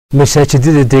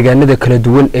masaajidada deegaanada kala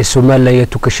duwan ee Soomaaliya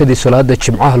tukashadii salaada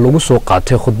Jimcaha lagu soo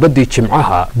qaatay khudbadii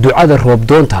Jimcaha ducada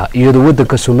Roobdoonta iyadoo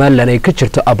wadanka Soomaaliland ay ka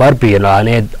jirto abaar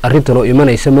biilaaneed arintan oo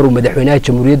imanaysa maruu madaxweynaha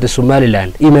Jamhuuriyadda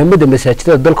Soomaaliland imaamada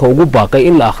masaajidada dalka ugu baaqay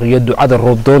in la akhriyo ducada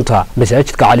Roobdoonta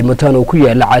masaajidka Calimataan oo ku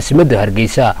yaala caasimadda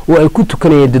Hargeysa oo ay ku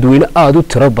tukanayeen dadweyne aad u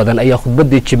tiro badan ayaa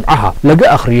khudbadii Jimcaha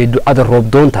laga akhriyay ducada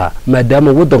Roobdoonta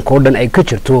maadaama wadanka oo dhan ay ka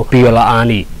jirto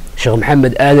biilaani Sheekh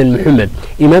Maxamed Aadan Maxamed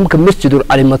imaamka masjidul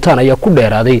Calimataan ayaa ku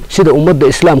dheeraaday sida ummadda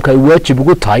islaamka ay waajib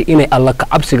ugu tahay inay alla ka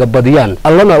cabsiga badiyaan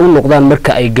allana u noqdaan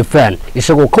marka ay gafaan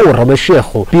isagoo ka warramay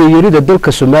sheekhu biyirida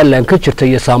dalka Soomaaliland ka jirtay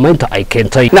iyo saameynta ay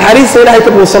keentay naxariista Ilaahay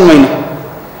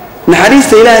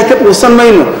ka quusan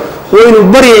mayno waynu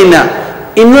baryaynaa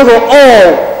inagoo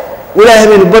Ilaahay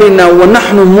baynu baryaynaa wa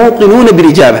nahnu muuqinuuna bil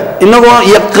ijaaba inagoo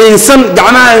yaqiinsan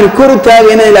gacmaha aynu kor u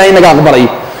taagayna Ilaahay naga aqbalayo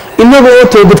inagoo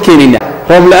toobad keenayna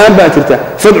رب الآن باترته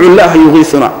فادعوا الله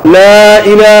يغيثنا لا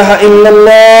إله إلا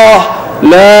الله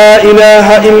لا إله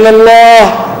إلا الله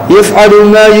يفعل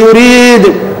ما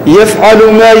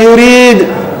يريد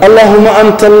اللهم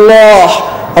أنت الله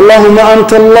اللهم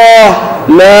أنت الله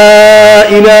لا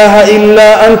إله إلا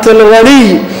أنت الغني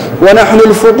ونحن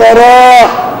الفقراء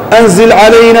أنزل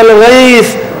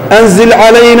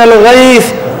علينا الغيث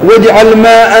واجعل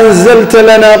ما أنزلت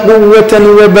لنا قوة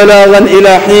وبلاغا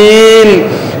إلى حين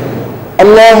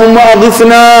اللهم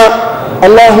أغثنا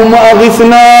اللهم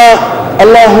أغثنا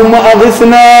اللهم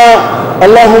أغثنا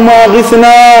اللهم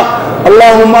أغثنا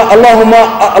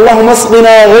اللهم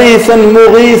اسقنا غيثا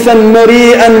مغيثا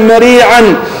مريعا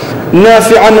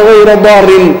نافعا غير ضار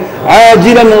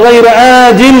عاجلا غير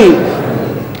آجل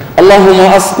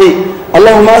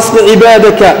اللهم أسق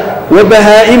عبادك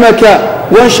وبهائمك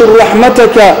وانشر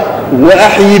رحمتك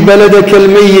وأحيي بلدك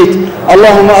الميت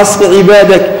اللهم أسق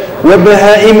عبادك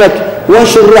وبهائمك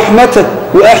وانشر رحمتك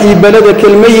وأحيي بلدك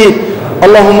الميت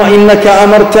اللهم إنك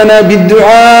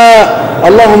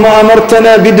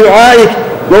أمرتنا بدعائك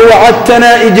ووعدتنا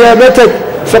إجابتك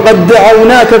فقد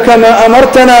دعوناك كما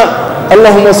أمرتنا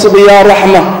اللهم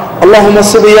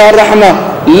صب يا رحمة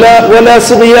لا ولا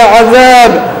صب يا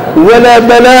عذاب ولا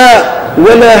بلاء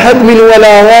ولا هدم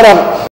ولا غرق